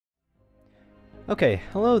Okay,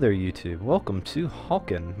 hello there YouTube. Welcome to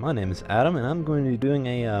Hawken. My name is Adam and I'm going to be doing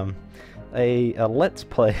a let's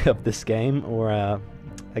play of this game, or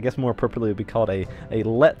I guess more appropriately it would be called a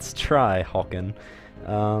let's try Hawken,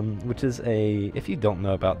 which is if you don't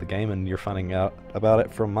know about the game and you're finding out about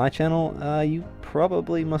it from my channel, you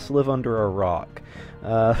probably must live under a rock,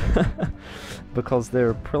 because there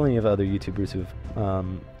are plenty of other YouTubers who've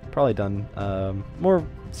probably done more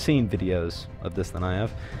seen videos of this than I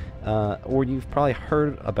have. Or you've probably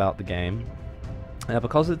heard about the game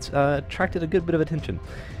because it's attracted a good bit of attention.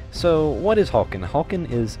 So what is Hawken?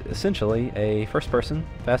 Hawken is essentially a first-person,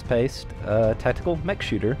 fast-paced, tactical mech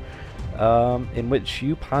shooter in which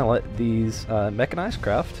you pilot these mechanized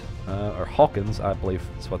craft, or Hawkens I believe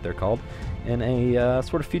is what they're called, in a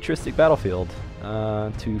sort of futuristic battlefield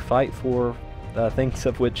to fight for things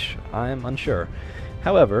of which I am unsure.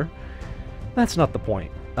 However, that's not the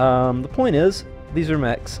point. The point is, these are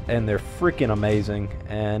mechs, and they're freaking amazing.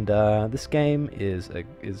 And this game is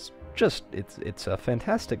just it's a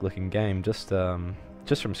fantastic looking game. Just from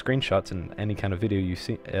screenshots and any kind of video you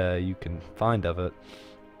see, you can find of it.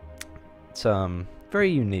 It's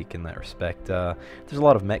very unique in that respect. There's a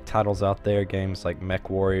lot of mech titles out there, games like Mech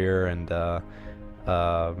Warrior and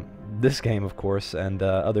this game, of course, and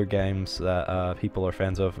other games that people are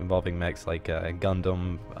fans of involving mechs, like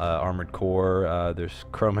Gundam, Armored Core, there's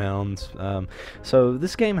Chromehounds. So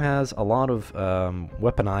this game has a lot of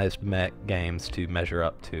weaponized mech games to measure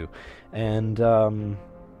up to, and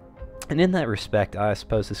in that respect, I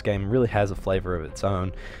suppose this game really has a flavor of its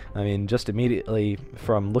own. I mean, just immediately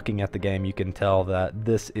from looking at the game, you can tell that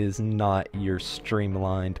this is not your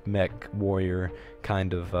streamlined mech warrior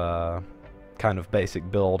kind of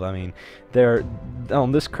basic build. I mean,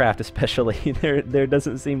 on this craft especially, there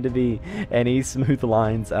doesn't seem to be any smooth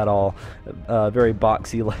lines at all. Very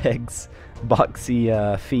boxy legs,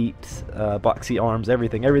 boxy feet, boxy arms,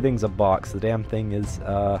 everything's a box. The damn thing is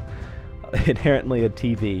inherently a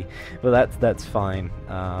TV, but that's fine,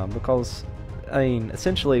 because I mean,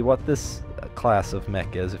 essentially what this class of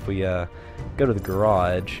mech is, if we go to the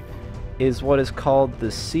garage, is what is called the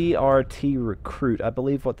CRT Recruit. I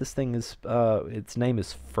believe what this thing is, its name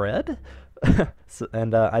is Fred.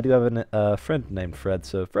 And I do have a friend named Fred,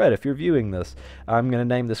 so Fred, if you're viewing this, I'm going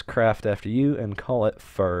to name this craft after you and call it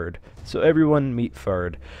Ferd. So everyone meet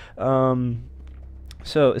Ferd.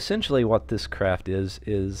 So essentially what this craft is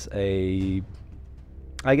a...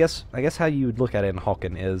 I guess how you would look at it in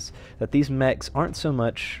Hawken is that these mechs aren't so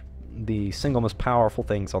much the single most powerful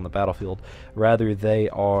things on the battlefield, rather they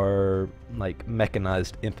are like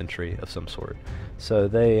mechanized infantry of some sort. So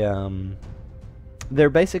they're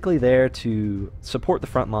basically there to support the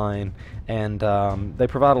front line, and they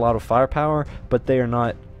provide a lot of firepower, but they are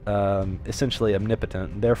not essentially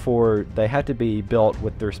omnipotent. Therefore, they have to be built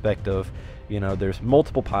with the respect of, you know, there's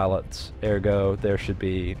multiple pilots, ergo there should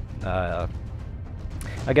be I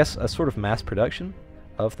guess a sort of mass production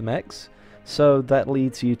of the mechs. So that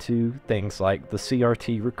leads you to things like the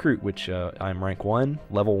CRT Recruit, which I'm rank 1,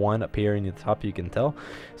 level 1 up here in the top, you can tell.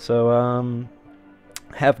 So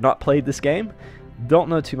have not played this game, don't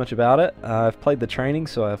know too much about it. I've played the training,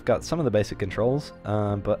 so I've got some of the basic controls,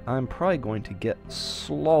 but I'm probably going to get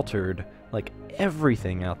slaughtered like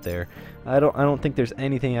everything out there. I don't think there's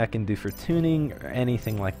anything I can do for tuning or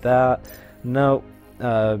anything like that. No,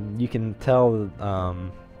 you can tell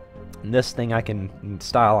this thing I can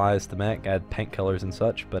stylize the mech, add paint colors and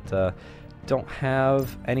such, but don't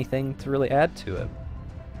have anything to really add to it,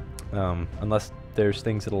 unless there's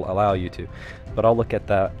things that'll allow you to. But I'll look at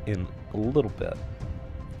that in a little bit,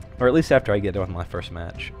 or at least after I get done with my first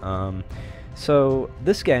match. So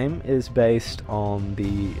this game is based on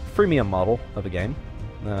the freemium model of a game,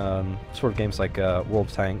 sort of games like World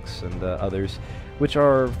of Tanks and others, which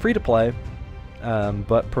are free to play,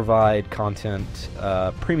 but provide content,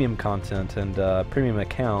 premium content and premium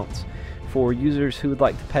accounts for users who would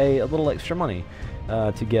like to pay a little extra money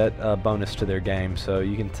to get a bonus to their game. So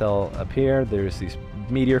you can tell up here there's these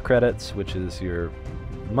meteor credits, which is your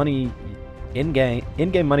money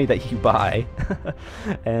in-game money that you buy,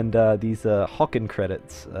 and these Hawken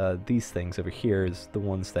credits, these things over here, is the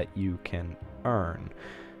ones that you can earn,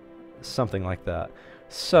 something like that.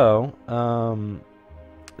 So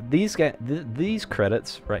these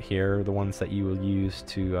credits right here are the ones that you will use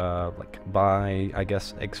to like buy, I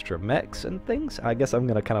guess, extra mechs and things. I guess I'm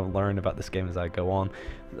gonna kind of learn about this game as I go on.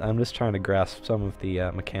 I'm just trying to grasp some of the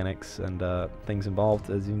mechanics and things involved.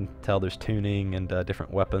 As you can tell, there's tuning and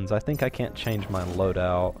different weapons. I think I can't change my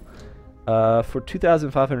loadout. For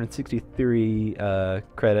 2,563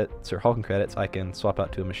 credits, or Hawken credits, I can swap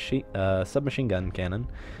out to a submachine gun cannon.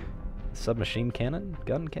 submachine cannon?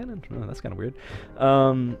 Gun cannon? Oh, that's kind of weird.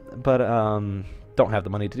 But don't have the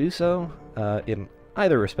money to do so in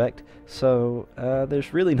either respect, so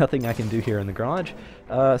there's really nothing I can do here in the garage.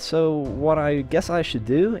 So what I guess I should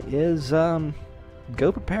do is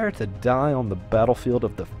go prepare to die on the battlefield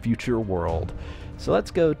of the future world. So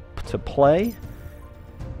let's go to play.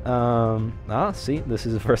 See, this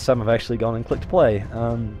is the first time I've actually gone and clicked play.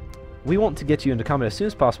 We want to get you into combat as soon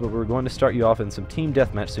as possible, but we're going to start you off in some team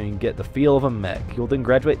deathmatch so you can get the feel of a mech. You'll then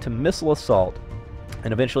graduate to missile assault,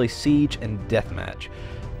 and eventually siege and deathmatch.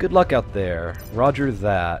 Good luck out there. Roger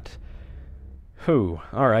that. Whew.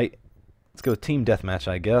 Alright. Let's go team deathmatch,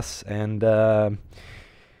 I guess. And,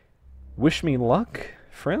 wish me luck,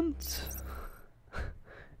 friends.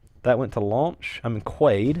 That went to launch. I'm in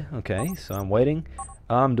Quaid. Okay, so I'm waiting.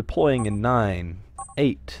 I'm deploying in 9,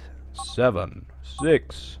 8, 7,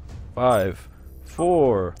 6, 5,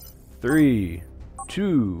 4, 3,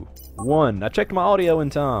 2, 1. I checked my audio in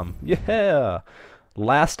time. Yeah!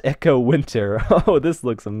 Last Echo Winter. Oh, this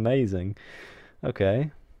looks amazing.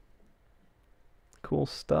 Okay. Cool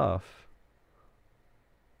stuff.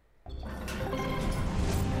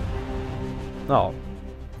 Oh.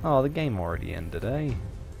 Oh, the game already ended, eh?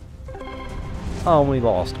 Oh, we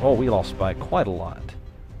lost. Oh, we lost by quite a lot.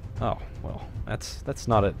 Oh, well, that's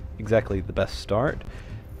not exactly the best start.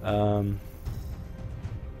 Well,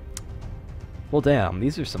 damn,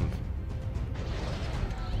 these are some...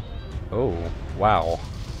 Oh, wow.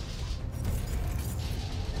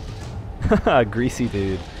 Greasy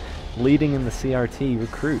dude. Leading in the CRT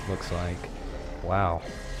recruit, looks like. Wow.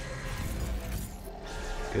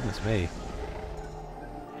 Goodness me.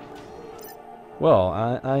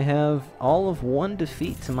 Well, I have all of 1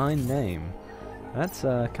 defeat to my name. That's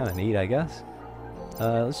kind of neat, I guess.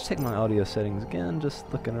 Let's check my audio settings again,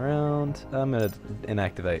 just looking around. I'm going to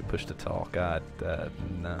inactivate push to talk.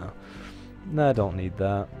 No. No, I don't need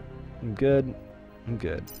that. I'm good. I'm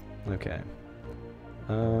good. Okay.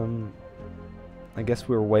 I guess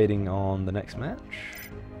we're waiting on the next match.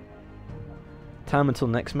 Time until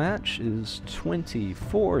next match is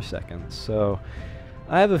 24 seconds, so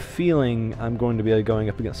I have a feeling I'm going to be going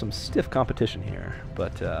up against some stiff competition here.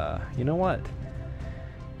 But, you know what?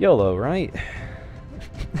 YOLO, right?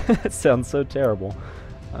 It sounds so terrible.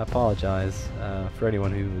 I apologize for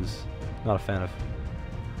anyone who's not a fan of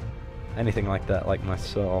anything like that, like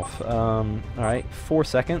myself. Alright, 4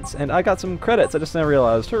 seconds, and I got some credits. I just now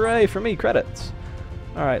realized. Hooray for me, credits!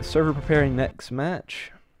 Alright, server preparing next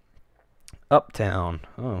match. Uptown.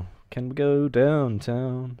 Oh, can we go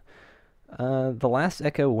downtown? The last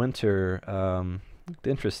Echo Winter looked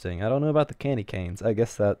interesting. I don't know about the candy canes. I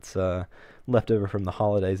guess that's left over from the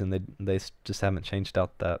holidays, and they just haven't changed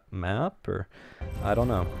out that map, or I don't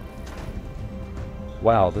know.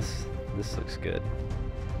 Wow, this looks good.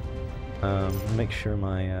 Make sure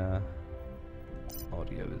my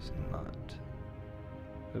audio is not.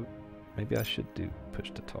 Oh, maybe I should do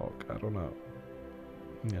push to talk. I don't know.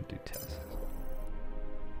 I'm gonna do tests.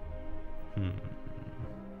 There.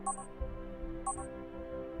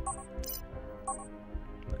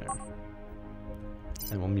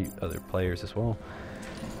 And we'll mute other players as well.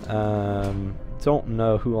 Don't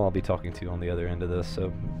know who I'll be talking to on the other end of this,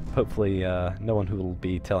 so hopefully no one who will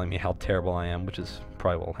be telling me how terrible I am, which is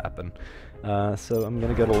probably what will happen. So I'm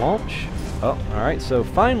gonna go to launch. Oh, alright, so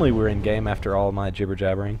finally we're in game after all my jibber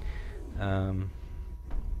jabbering.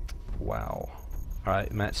 Wow.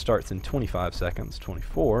 Alright, match starts in 25 seconds,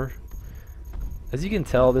 24. As you can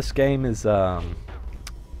tell, this game is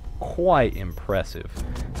quite impressive.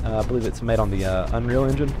 I believe it's made on the Unreal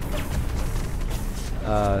Engine.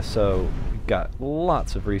 So we've got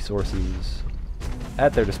lots of resources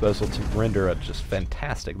at their disposal to render a just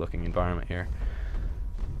fantastic looking environment here.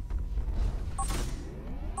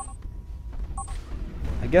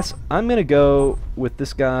 I guess I'm gonna go with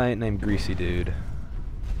this guy named Greasy Dude.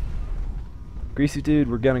 Greasy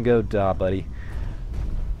Dude, we're gonna go da, buddy.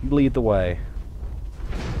 You lead the way.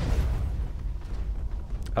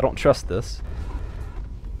 I don't trust this.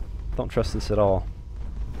 Don't trust this at all.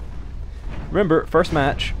 Remember, first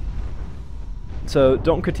match, so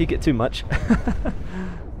don't critique it too much.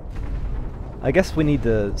 I guess we need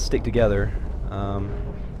to stick together.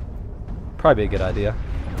 Probably a good idea.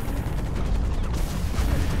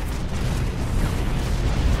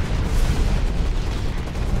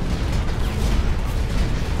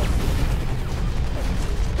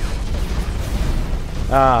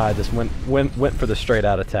 Ah, I just went for the straight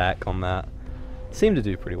out attack on that. Seemed to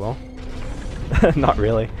do pretty well. Not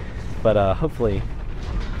really, but hopefully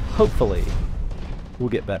we'll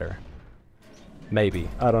get better. Maybe,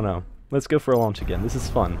 I don't know. Let's go for a launch again. This is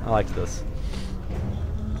fun. I like this.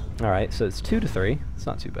 Alright, so it's 2 to 3. It's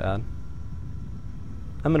not too bad.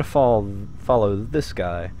 I'm gonna follow this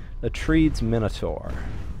guy, Atreides Minotaur.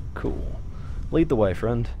 Cool. Lead the way,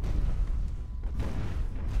 friend.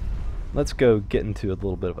 Let's go get into a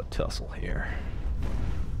little bit of a tussle here.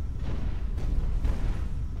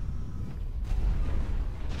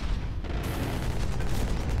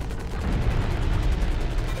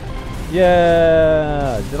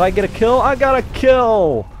 Yeah! Did I get a kill? I got a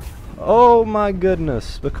kill! Oh my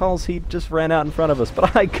goodness, because he just ran out in front of us,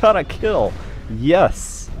 but I got a kill!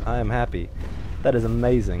 Yes! I am happy. That is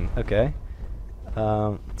amazing. Okay.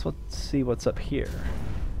 Let's see what's up here.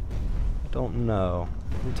 I don't know.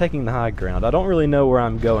 I'm taking the high ground. I don't really know where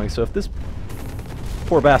I'm going, so if this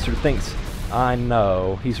poor bastard thinks I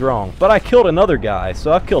know, he's wrong. But I killed another guy,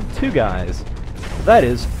 so I've killed 2 guys. That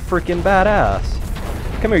is freaking badass.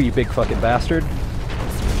 Come here, you big fucking bastard.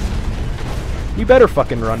 You better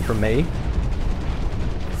fucking run from me.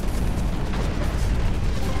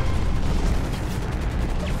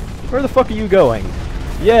 Where the fuck are you going?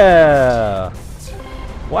 Yeah!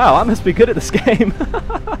 Wow, I must be good at this game.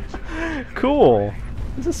 Cool.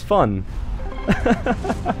 This is fun.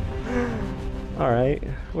 Alright,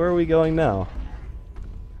 where are we going now?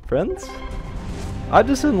 Friends? I'm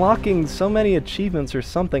just unlocking so many achievements or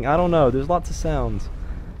something. I don't know. There's lots of sounds.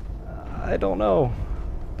 I don't know.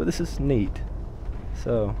 But this is neat.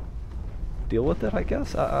 So, deal with it, I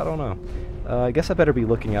guess? I don't know. I guess I better be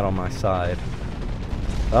looking out on my side.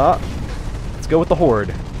 Let's go with the Horde.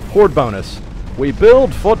 Horde bonus. We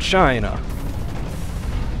build for China.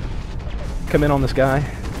 Come in on this guy.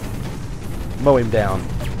 Mow him down.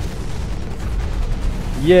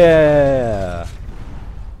 Yeah!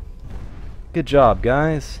 Good job,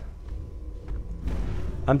 guys.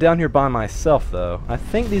 I'm down here by myself, though. I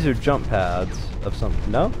think these are jump pads of some...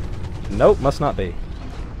 No? Nope, must not be.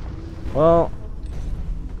 Well,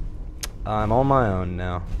 I'm on my own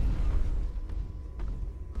now.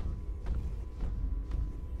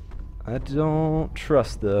 I don't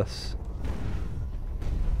trust this.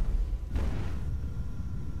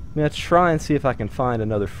 I'm gonna try and see if I can find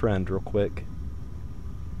another friend real quick.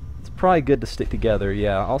 It's probably good to stick together.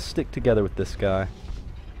 Yeah, I'll stick together with this guy.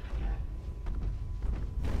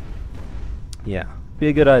 Yeah, be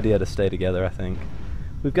a good idea to stay together, I think.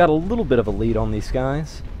 We've got a little bit of a lead on these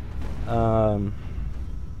guys.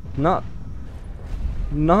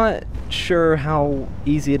 Not sure how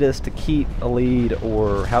easy it is to keep a lead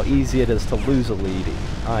or how easy it is to lose a lead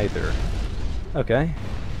either. Okay.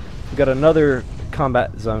 We've got another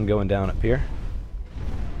combat zone going down up here.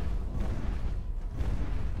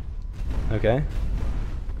 Okay.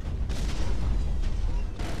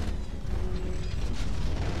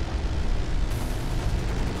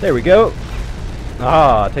 There we go.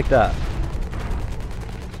 Ah, take that.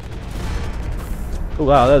 Oh,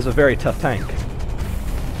 wow, that was a very tough tank.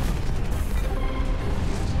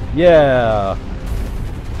 Yeah.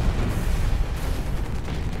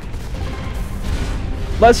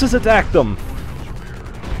 Let's just attack them.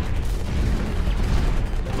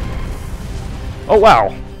 Oh,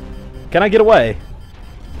 wow. Can I get away?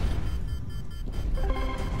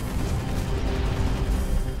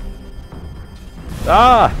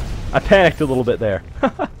 Ah! I panicked a little bit there.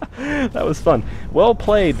 That was fun. Well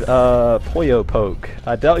played, Poyo Poke.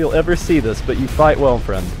 I doubt you'll ever see this, but you fight well,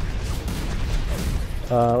 friend.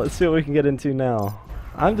 Let's see what we can get into now.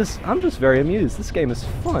 I'm just very amused. This game is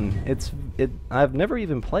fun. I've never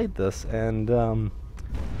even played this, and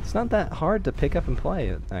it's not that hard to pick up and play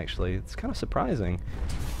it. Actually, it's kind of surprising.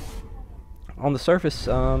 On the surface,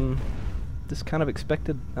 just kind of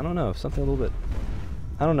expected. I don't know, something a little bit.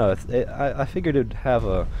 I don't know. I figured it'd have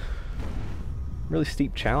a really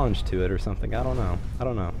steep challenge to it or something. I don't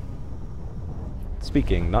know.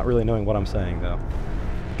 Speaking, not really knowing what I'm saying though.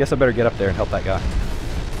 Guess I better get up there and help that guy.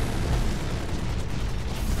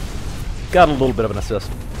 Got a little bit of an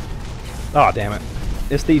assist. Aw, damn it.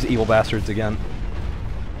 It's these evil bastards again.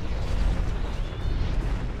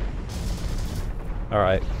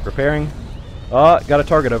 Alright, repairing. Oh, got a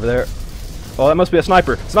target over there. Oh, that must be a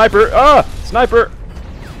sniper. Sniper! Ah! Sniper!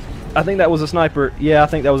 I think that was a sniper. Yeah, I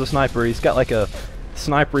think that was a sniper. He's got like a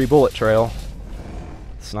snipery bullet trail.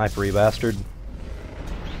 Snipery bastard.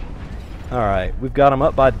 Alright, we've got him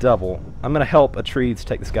up by double. I'm gonna help Atreides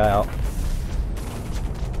take this guy out.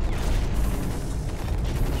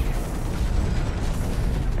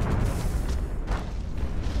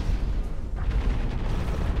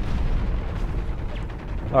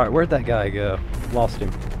 Alright, where'd that guy go? Lost him.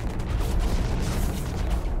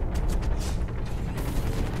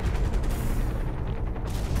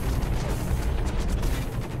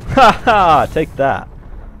 Ha ha! Take that.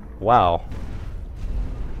 Wow.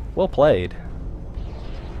 Well played.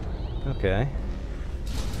 Okay.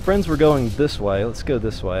 Friends were going this way. Let's go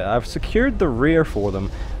this way. I've secured the rear for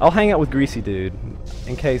them. I'll hang out with Greasy Dude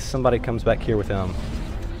in case somebody comes back here with him.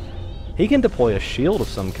 He can deploy a shield of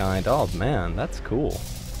some kind. Oh man, that's cool.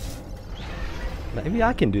 Maybe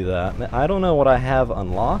I can do that. I don't know what I have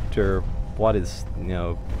unlocked or what is, you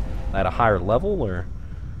know, at a higher level, or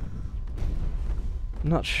I'm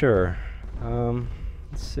not sure.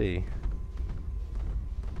 Let's see.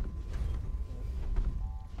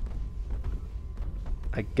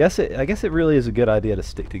 I guess it really is a good idea to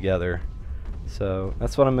stick together. So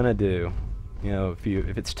that's what I'm gonna do. You know,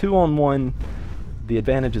 if it's 2-on-1, the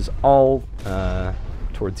advantage is all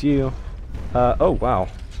towards you. Oh wow,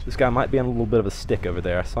 this guy might be on a little bit of a stick over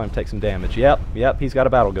there. I saw him take some damage. Yep, he's got a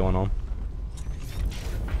battle going on.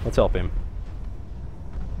 Let's help him.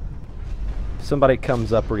 If somebody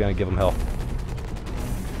comes up, we're gonna give him help.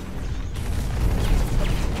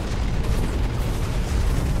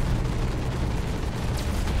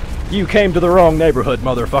 You came to the wrong neighborhood,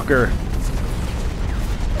 motherfucker.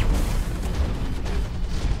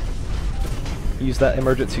 Use that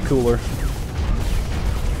emergency cooler.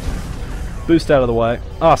 Boost out of the way.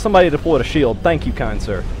 Ah, somebody deployed a shield. Thank you, kind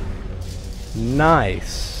sir.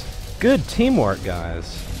 Nice. Good teamwork,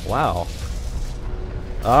 guys. Wow.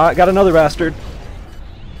 Ah, got another bastard.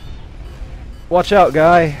 Watch out,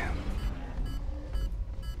 guy.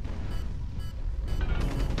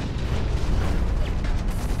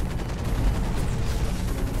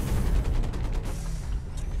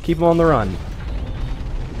 Keep him on the run.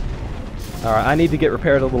 Alright, I need to get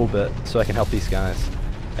repaired a little bit so I can help these guys.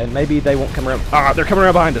 And maybe they won't come around. Ah, they're coming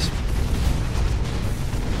around behind us.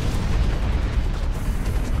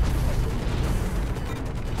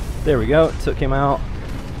 There we go, took him out.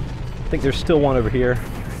 I think there's still one over here.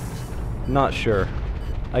 Not sure.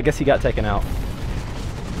 I guess he got taken out.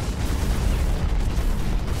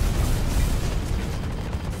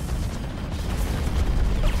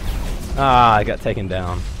 Ah, I got taken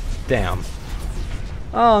down. Damn.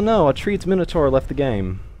 Oh no, a Treats Minotaur left the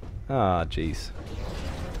game. Ah, jeez.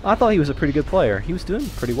 I thought he was a pretty good player. He was doing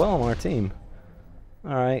pretty well on our team.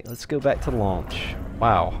 Alright, let's go back to launch.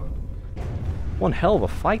 Wow. One hell of a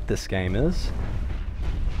fight this game is.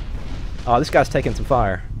 Oh, this guy's taking some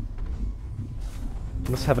fire.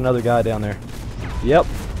 Let's have another guy down there. Yep.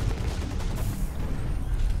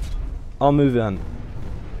 I'll move in.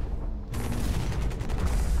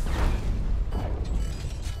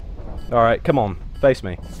 Alright, come on. Face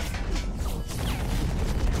me.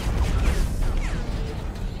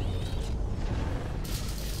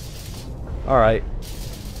 Alright.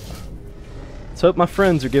 Let's hope my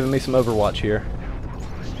friends are giving me some Overwatch here.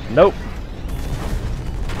 Nope.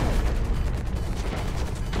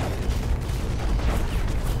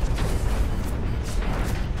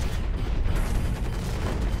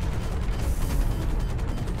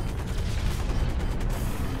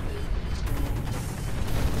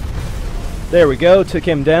 There we go, took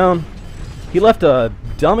him down. He left a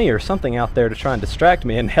dummy or something out there to try and distract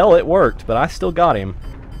me, and hell, it worked, but I still got him.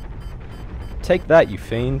 Take that, you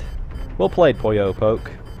fiend. Well played, Poyo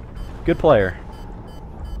Poke. Good player.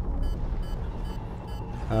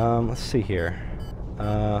 Let's see here.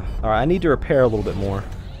 Alright, I need to repair a little bit more.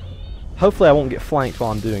 Hopefully I won't get flanked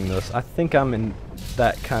while I'm doing this. I think I'm in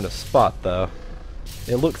that kind of spot, though.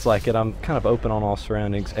 It looks like it. I'm kind of open on all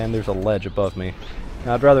surroundings, and there's a ledge above me.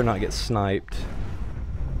 Now, I'd rather not get sniped.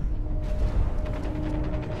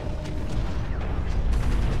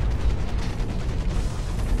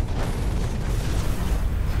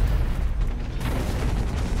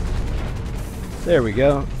 There we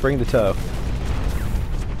go. Bring the tow.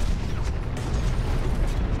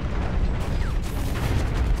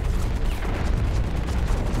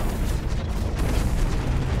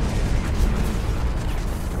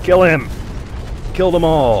 Kill him! Kill them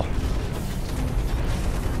all!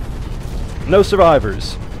 No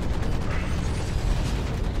survivors.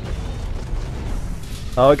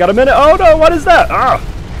 Oh, I got a minute. Oh no, what is that? Ah!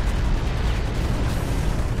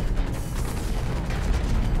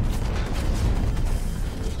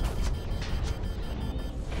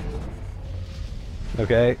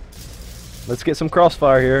 Okay. Let's get some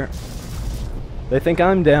crossfire here. They think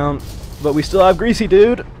I'm down, but we still have Greasy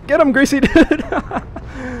Dude. Get him, Greasy Dude!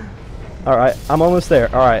 Alright, I'm almost there.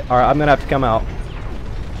 Alright, I'm gonna have to come out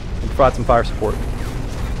and provide some fire support.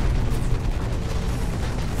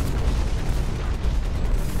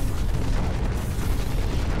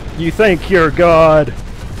 You think you're God?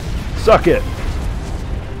 Suck it!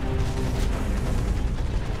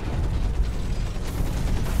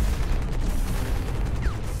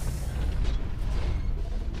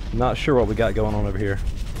 Not sure what we got going on over here.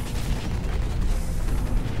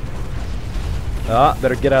 Ah,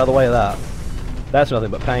 better get out of the way of that. That's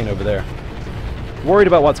nothing but pain over there. Worried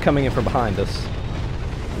about what's coming in from behind us.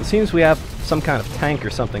 It seems we have some kind of tank or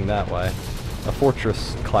something that way. A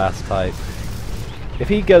fortress class type. If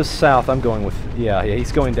he goes south, I'm going with... Yeah,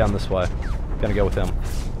 he's going down this way. Gonna go with him.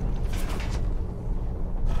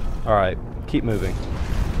 Alright, keep moving.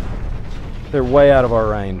 They're way out of our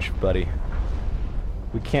range, buddy.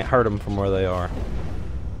 We can't hurt them from where they are.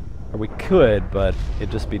 Or we could, but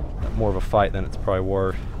it'd just be more of a fight than it's probably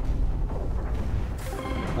worth.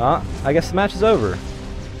 Ah, I guess the match is over.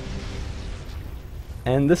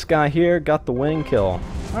 And this guy here got the winning kill.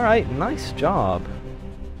 Alright, nice job.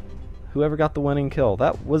 Whoever got the winning kill.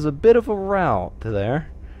 That was a bit of a rout there.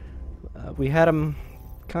 We had him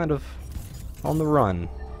kind of on the run.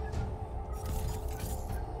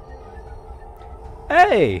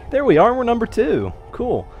 Hey! There we are, we're number 2.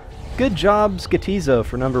 Cool. Good job, Skatizo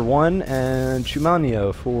for number 1, and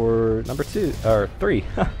Chumanio for number 2, or 3.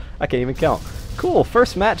 I can't even count. Cool,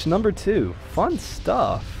 first match number 2. Fun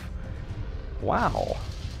stuff. Wow.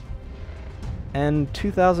 And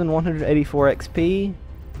 2,184 XP.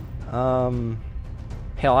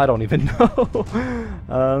 Hell, I don't even know.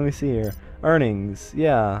 Let me see here. Earnings,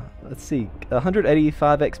 yeah. Let's see.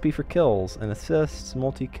 185 XP for kills and assists,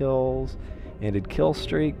 multi-kills, ended kill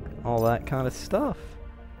streak, all that kind of stuff.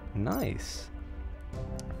 Nice.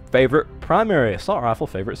 Favorite primary assault rifle,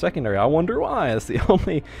 favorite secondary. I wonder why. It's the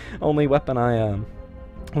only weapon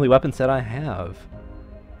only weapon set I have.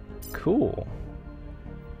 Cool.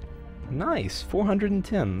 Nice.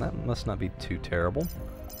 410. That must not be too terrible.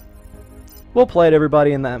 Well played,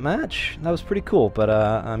 everybody, in that match. That was pretty cool, but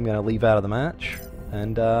I'm gonna leave out of the match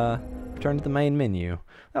and return to the main menu.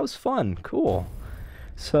 That was fun. Cool.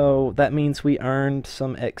 So that means we earned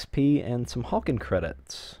some XP and some Hawken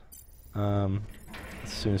credits. As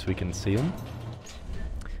soon as we can see them.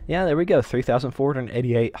 Yeah, there we go.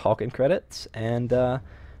 3,488 Hawken credits and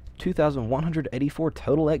 2,184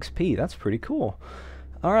 total XP. That's pretty cool.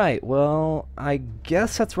 Alright, well, I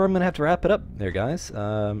guess that's where I'm going to have to wrap it up there, guys.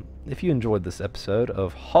 If you enjoyed this episode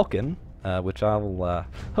of Hawken, which I will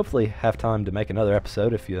hopefully have time to make another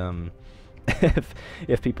episode if you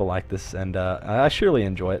if people like this, and I surely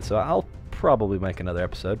enjoy it, so I'll probably make another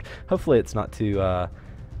episode. Hopefully it's not too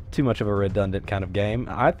much of a redundant kind of game.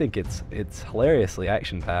 I think it's hilariously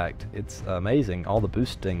action-packed. It's amazing, all the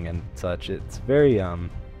boosting and such. It's very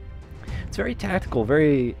tactical,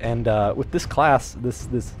 and with this class,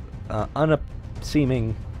 this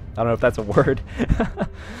unseeming, I don't know if that's a word,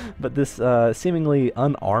 but this seemingly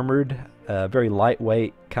unarmored, very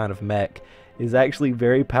lightweight kind of mech is actually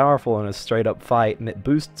very powerful in a straight-up fight, and it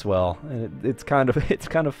boosts well, and it's kind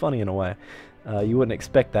of funny in a way. You wouldn't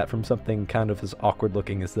expect that from something kind of as awkward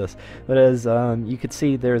looking as this, but as you could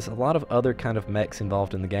see, there's a lot of other kind of mechs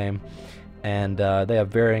involved in the game, and they have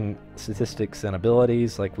varying statistics and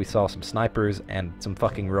abilities. Like we saw some snipers and some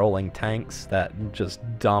fucking rolling tanks that just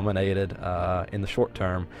dominated in the short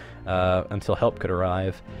term until help could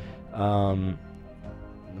arrive.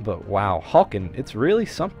 But wow, Hawken, it's really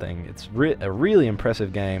something. It's a really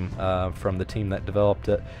impressive game from the team that developed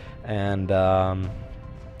it, and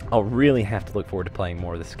I'll really have to look forward to playing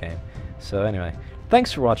more of this game. So anyway,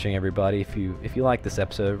 thanks for watching, everybody. If you like this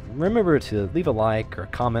episode, remember to leave a like or a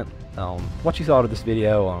comment on what you thought of this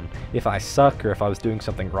video, on if I suck or if I was doing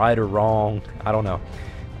something right or wrong. I don't know.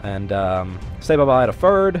 And say bye-bye to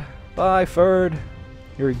Ferd. Bye, Ferd.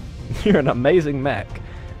 You're an amazing mech.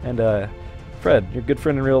 And Fred, you're a good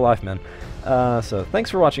friend in real life, man. So thanks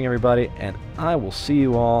for watching, everybody, and I will see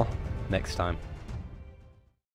you all next time.